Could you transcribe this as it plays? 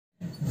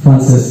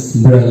Francesc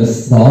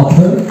Miralles, the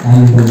author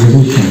and the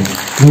musician.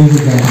 Ladies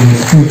and gentlemen,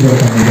 please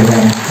welcome the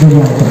band. Good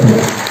round of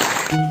applause.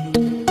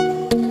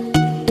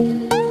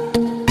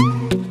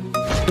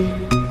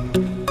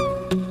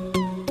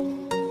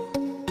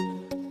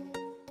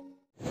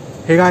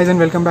 Hey guys, and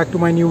welcome back to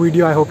my new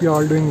video. I hope you're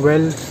all doing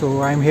well.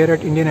 So I'm here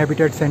at Indian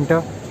Habitat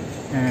Center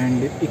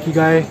and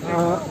Ikigai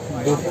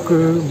book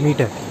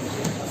meet.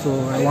 So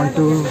I want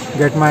to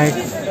get my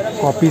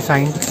copy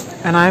signed,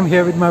 and I am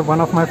here with one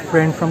of my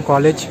friends from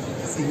college.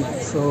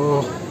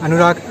 So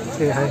Anurag,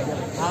 say hi.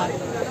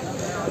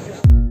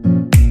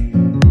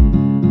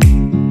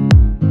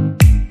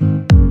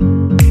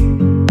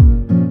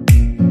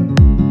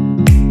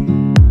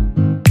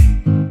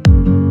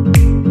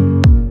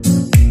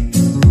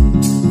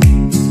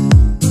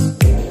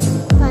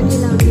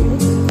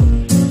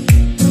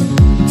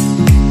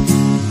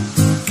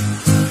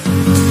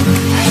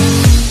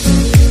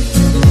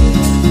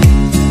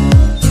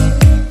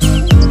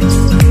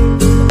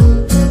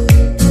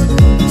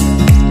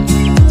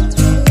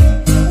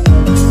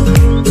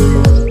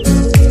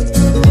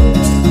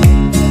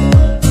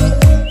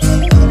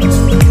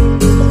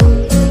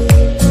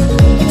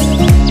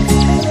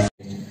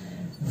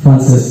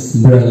 Francesc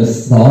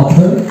Miralles, the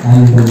author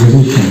and the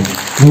musician.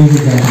 Ladies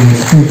and gentlemen,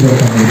 please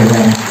welcome the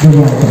band. Good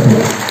round of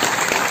applause.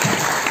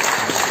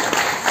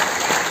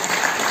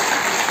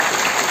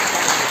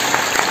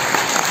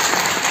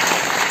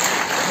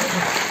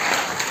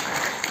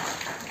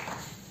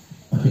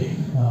 Okay,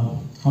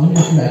 how many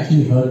of you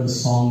actually heard the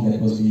song that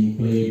was being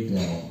played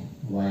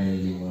while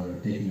you were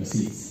taking your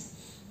seats?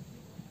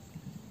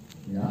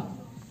 Yeah,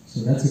 so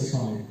that's a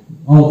song.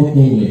 Oh, it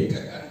came late.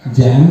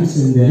 Jams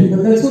in there,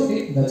 but that's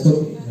okay. That's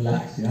okay.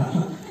 Relax,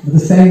 yeah. But the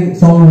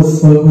song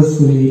was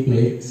purposefully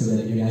played so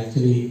that you can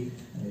actually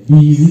be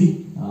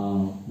easy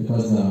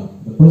because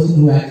the person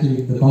who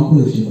actually the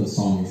composition for the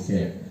song is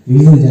here.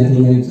 Ladies and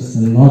gentlemen, just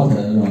not I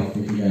don't know if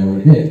Ikigai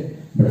already did,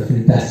 but a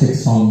fantastic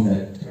song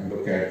that.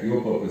 Look at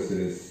your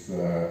purposes,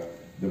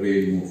 the way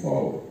you move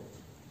forward.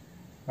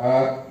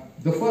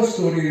 The first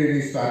story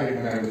really started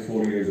when I was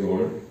 4 years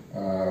old.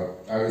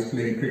 I was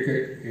playing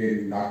cricket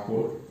in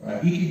Nagpur.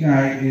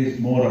 Ikigai is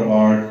more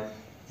about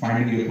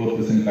finding your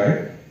purpose in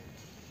life,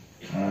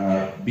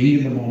 being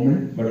in the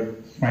moment,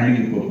 but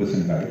finding your purpose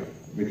in life,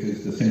 which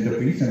is the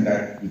centerpiece, and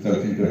that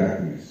results into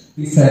happiness.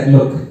 We said,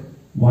 look,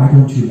 why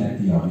don't you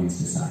let the audience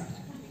decide?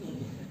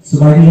 So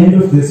by the end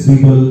of this,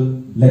 we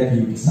will let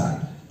you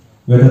decide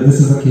whether this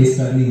is a case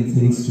study in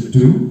things to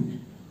do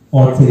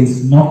or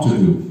things not to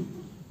do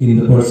in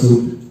the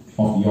pursuit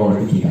of your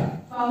Ikigai.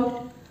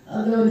 About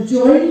the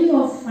journey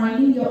of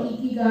finding your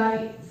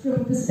Ikigai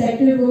from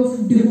perspective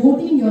of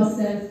devoting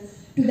yourself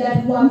to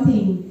that one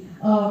thing,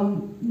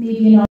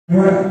 maybe not.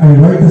 I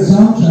write the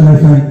songs and I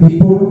find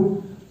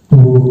people to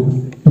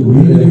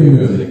really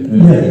music.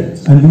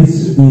 Yes, and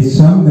this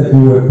song that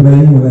we were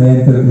playing when I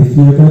entered the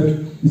theater,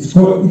 it's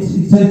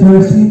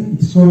interesting.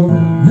 It's called.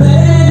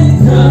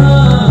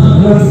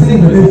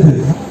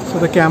 So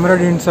the camera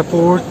didn't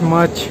support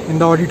much in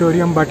the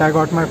auditorium, but I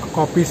got my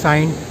copy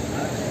signed.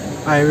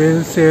 I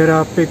will share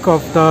a pic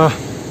of the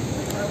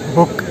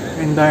book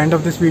in the end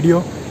of this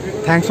video.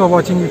 Thanks for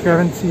watching. If you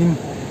haven't seen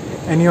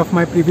any of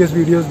my previous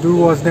videos, do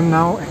watch them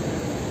now.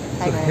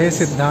 Hi guys. Hey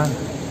Siddhant.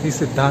 He's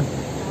Siddhant.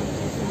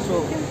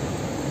 So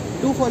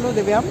do follow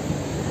Divyam.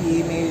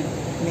 He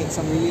make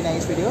some really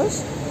nice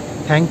videos.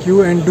 Thank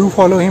you, and do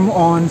follow him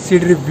on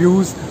Seed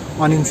Reviews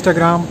on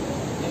Instagram.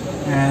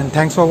 And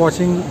thanks for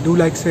watching. Do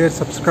like, share,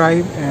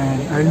 subscribe,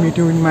 and I will meet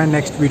you in my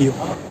next video.